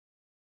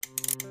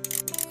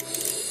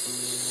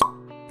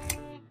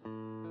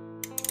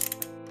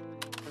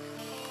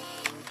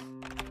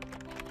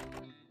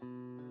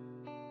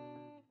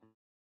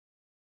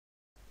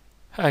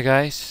Hi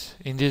guys,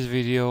 in this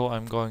video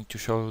I'm going to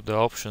show you the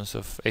options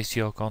of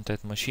SEO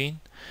Content Machine.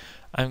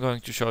 I'm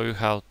going to show you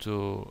how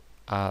to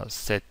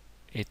set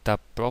it up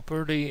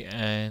properly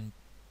and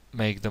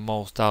make the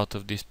most out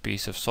of this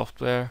piece of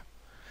software.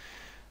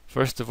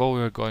 First of all,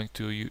 we are going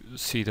to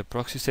see the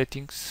proxy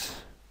settings,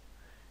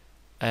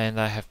 and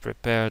I have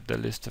prepared the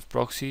list of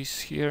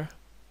proxies here.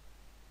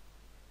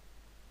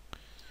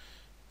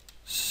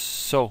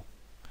 So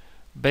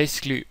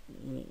basically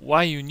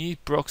why you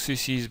need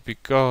proxies is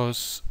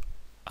because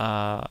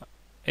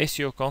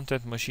SEO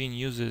Content Machine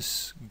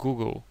uses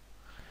Google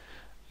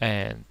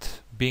and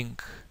Bing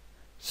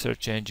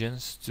search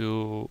engines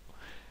to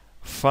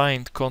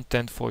find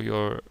content for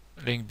your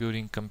link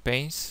building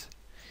campaigns,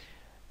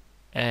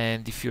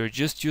 and if you're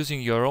just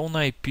using your own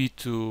IP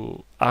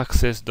to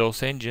access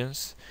those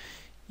engines,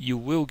 you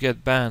will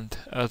get banned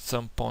at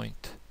some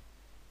point.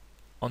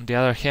 On the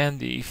other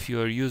hand, if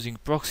you're using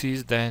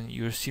proxies, then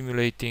you're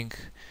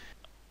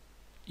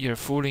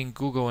fooling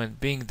Google and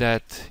Bing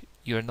that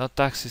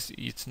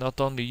it's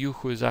not only you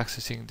who is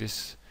accessing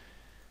this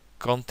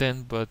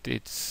content, but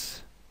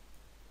it's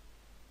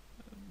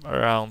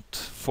around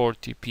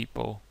 40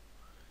 people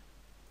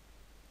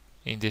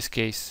in this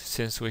case,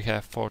 since we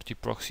have 40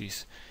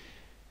 proxies.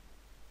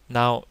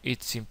 Now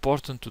it's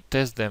important to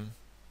test them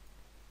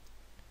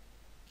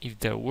if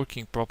they're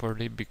working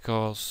properly,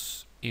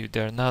 because if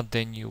they're not,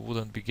 then you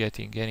wouldn't be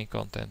getting any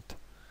content.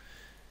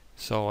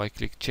 So I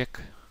click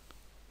check,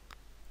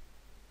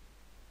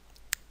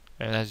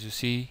 and as you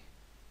see,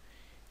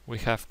 we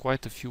have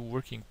quite a few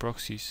working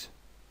proxies.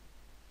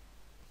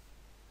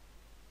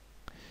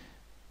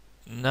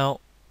 Now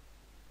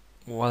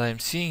what I'm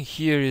seeing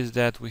here is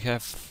that we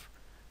have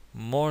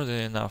more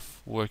than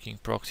enough working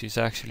proxies.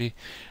 Actually,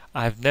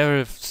 I've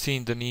never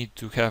seen the need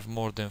to have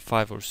more than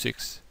 5 or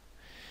 6.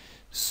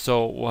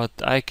 So what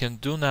I can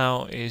do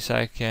now is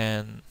I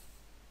can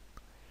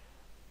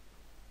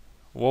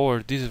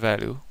lower this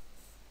value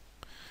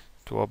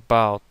to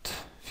about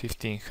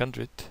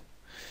 1500,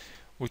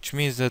 which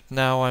means that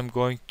now I'm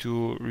going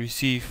to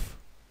receive,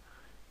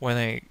 when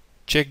I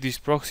check these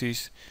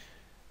proxies,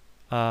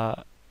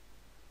 the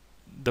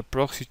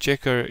proxy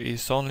checker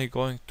is only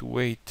going to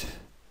wait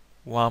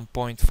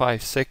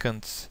 1.5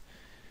 seconds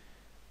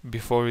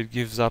before it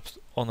gives up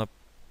on a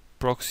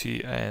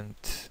proxy and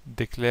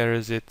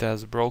declares it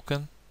as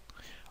broken,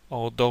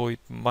 although it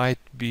might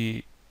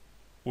be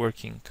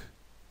working,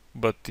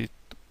 but it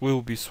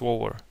will be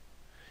slower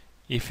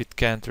if it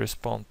can't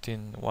respond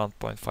in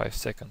 1.5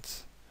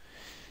 seconds.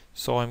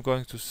 So I'm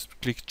going to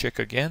click check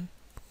again,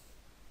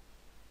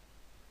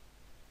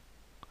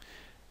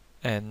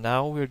 and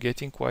now we're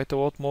getting quite a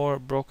lot more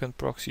broken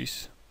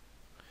proxies,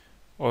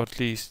 or at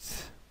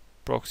least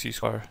proxies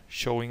are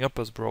showing up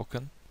as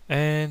broken,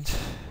 and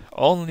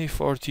only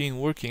 14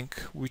 working,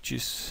 which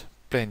is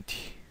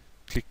plenty.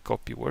 Click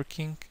copy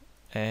working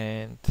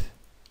and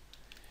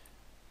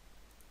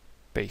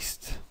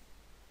paste.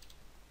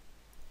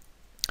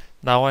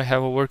 Now I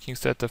have a working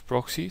set of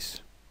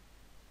proxies,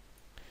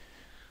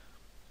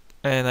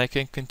 and I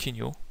can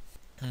continue.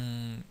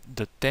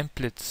 The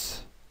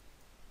templates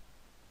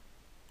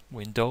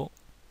window,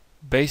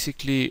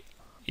 basically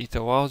it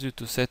allows you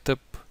to set up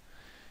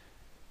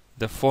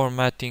the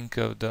formatting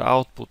of the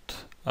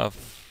output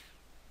of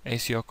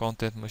SEO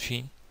Content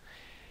Machine.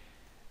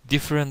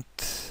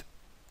 Different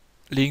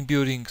link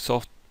building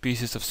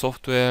pieces of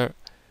software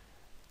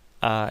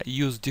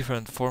use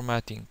different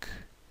formatting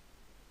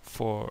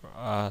for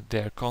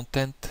their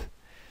content.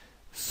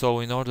 So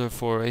in order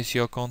for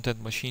SEO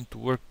Content Machine to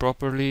work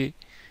properly,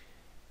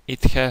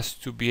 it has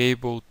to be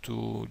able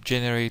to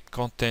generate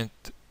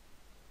content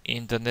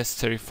in the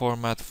necessary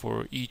format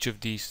for each of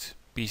these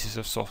pieces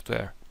of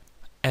software.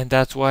 And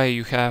that's why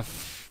you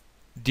have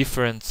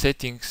different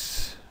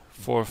settings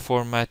for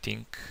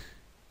formatting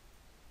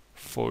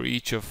for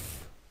each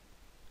of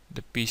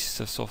the pieces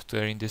of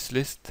software in this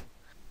list.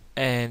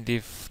 And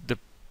if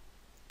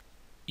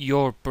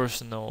your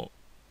personal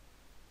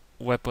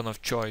weapon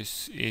of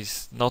choice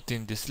is not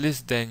in this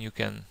list, then you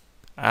can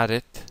add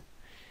it.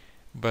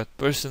 But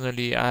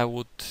personally, I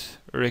would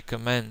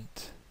recommend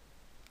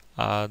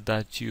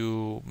that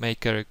you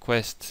make a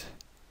request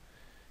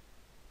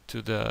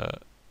to the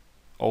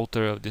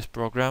author of this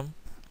program.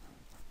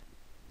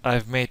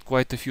 I've made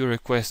quite a few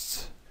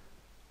requests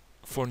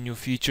for new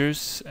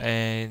features,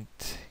 and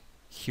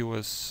he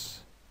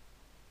was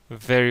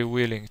very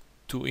willing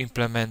to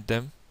implement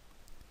them.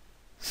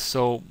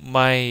 So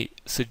my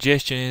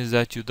suggestion is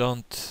that you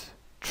don't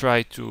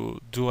try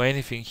to do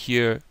anything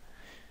here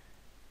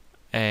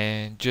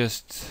and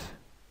just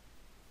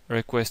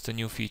request a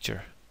new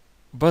feature.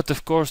 But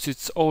of course,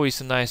 it's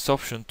always a nice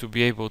option to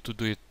be able to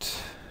do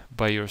it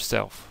by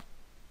yourself.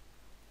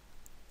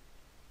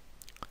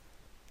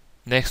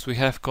 Next we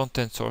have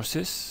content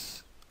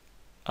sources.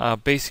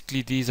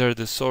 Basically these are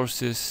the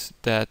sources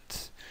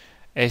that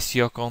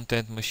SEO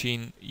Content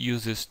Machine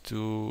uses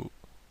to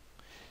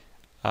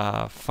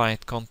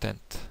find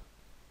content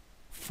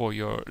for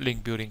your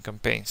link building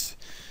campaigns.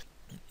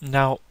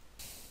 Now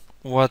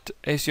what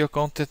SEO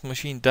Content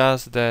Machine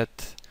does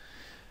that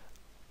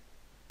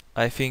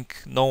I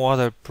think no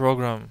other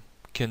program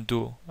can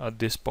do at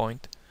this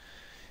point,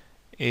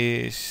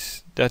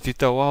 is that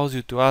it allows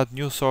you to add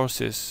new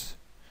sources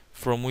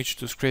from which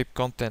to scrape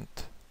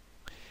content,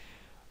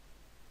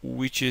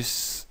 which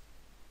is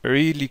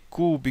really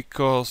cool,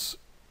 because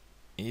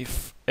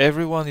if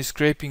everyone is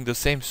scraping the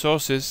same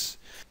sources,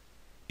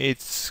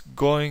 it's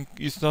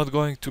not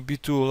going to be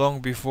too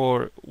long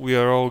before we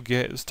are all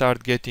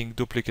start getting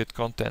duplicate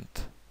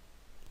content.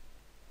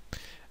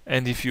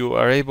 And if you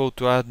are able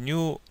to add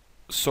new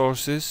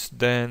sources,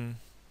 then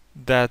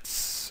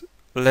that's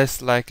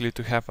less likely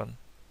to happen.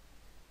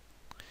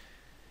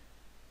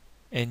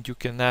 And you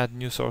can add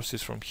new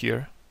sources from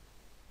here.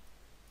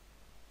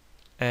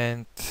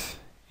 And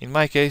in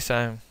my case,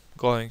 I'm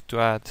going to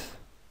add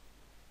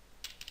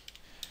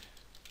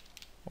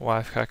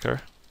wife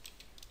hacker,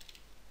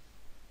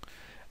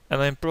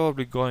 and I'm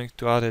probably going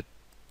to add it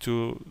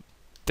to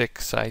tech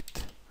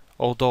site,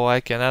 although I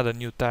can add a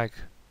new tag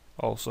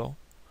also.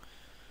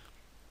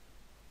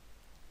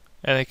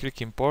 And I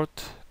click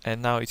import,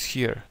 and now it's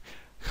here.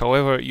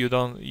 However,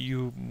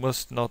 you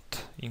must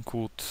not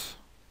include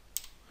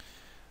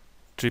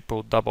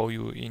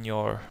www in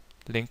your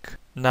link.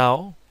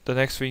 Now the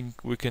next thing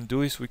we can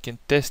do is we can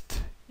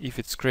test if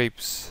it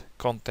scrapes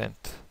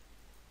content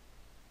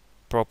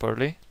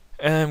properly.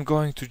 And I'm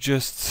going to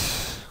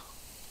just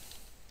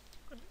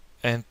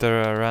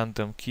enter a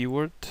random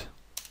keyword,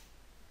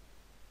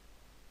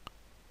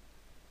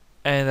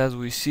 and as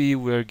we see,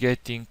 we're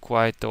getting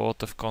quite a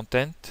lot of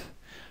content.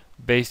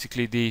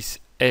 Basically, these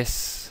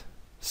S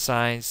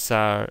signs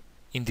are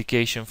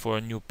indication for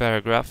a new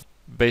paragraph.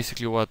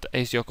 Basically, what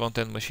SEO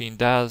Content Machine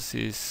does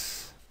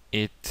is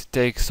it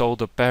takes all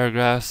the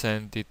paragraphs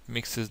and it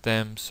mixes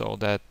them so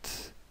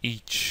that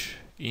each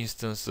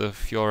instance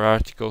of your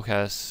article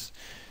has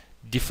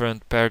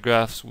different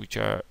paragraphs, which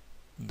are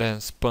then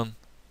spun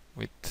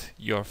with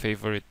your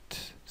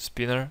favorite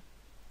spinner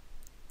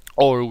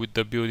or with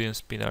the built-in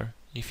spinner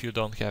if you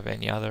don't have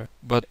any other.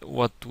 But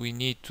what we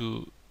need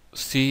to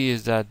see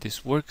is that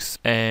this works,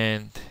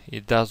 and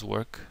it does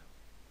work.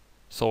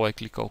 So I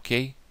click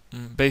OK.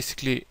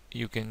 Basically,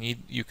 you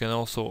can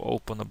also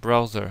open a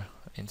browser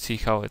and see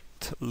how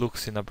it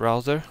looks in a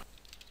browser.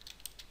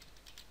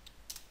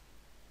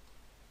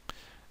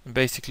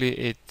 Basically,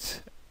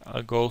 it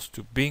goes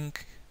to Bing,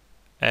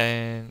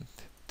 and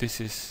this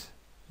is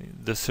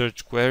the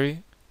search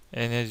query,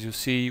 and as you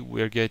see,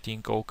 we're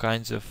getting all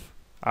kinds of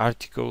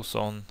articles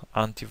on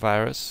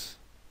antivirus,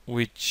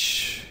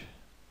 which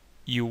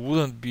you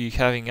wouldn't be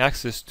having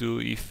access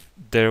to if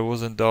there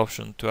wasn't the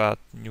option to add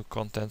new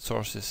content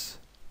sources.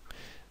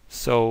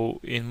 So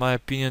in my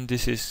opinion,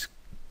 this is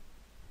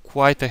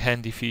quite a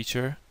handy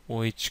feature,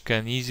 which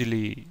can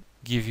easily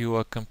give you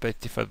a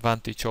competitive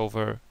advantage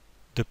over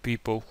the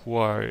people who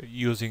are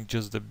using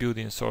just the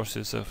built-in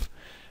sources of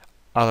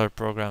other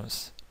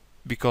programs,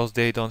 because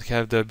they don't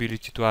have the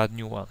ability to add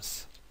new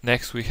ones.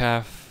 Next, we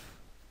have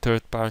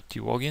third-party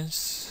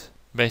logins.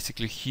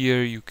 Basically,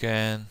 here you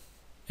can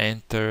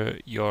enter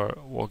your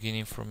login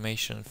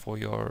information for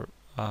your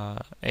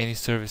any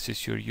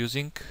services you're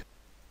using.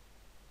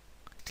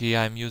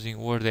 I'm using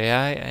Word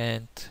AI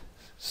and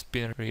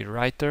Spinner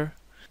Rewriter.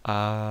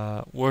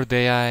 Word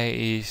AI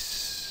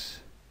is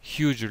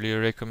hugely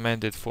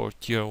recommended for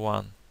tier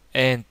 1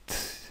 and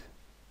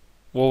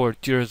lower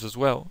tiers as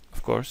well,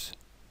 of course.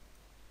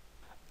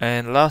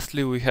 And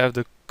lastly, we have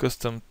the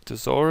custom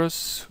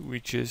thesaurus,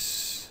 which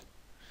is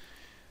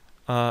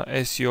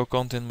SEO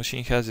Content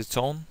Machine has its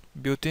own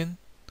built-in.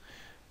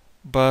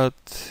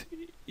 But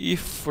if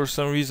for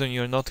some reason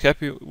you're not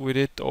happy with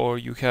it, or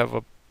you have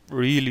a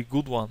really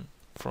good one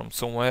from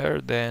somewhere,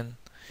 then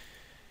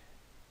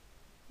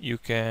you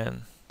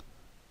can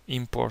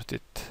import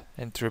it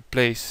and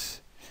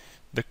replace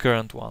the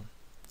current one.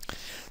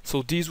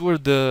 So these were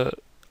the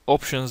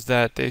options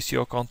that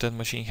SEO Content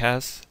Machine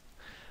has.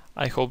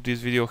 I hope this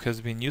video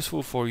has been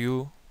useful for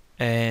you,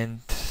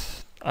 and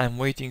I'm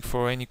waiting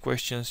for any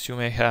questions you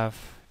may have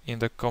in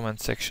the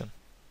comment section.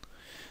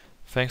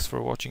 Thanks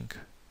for watching.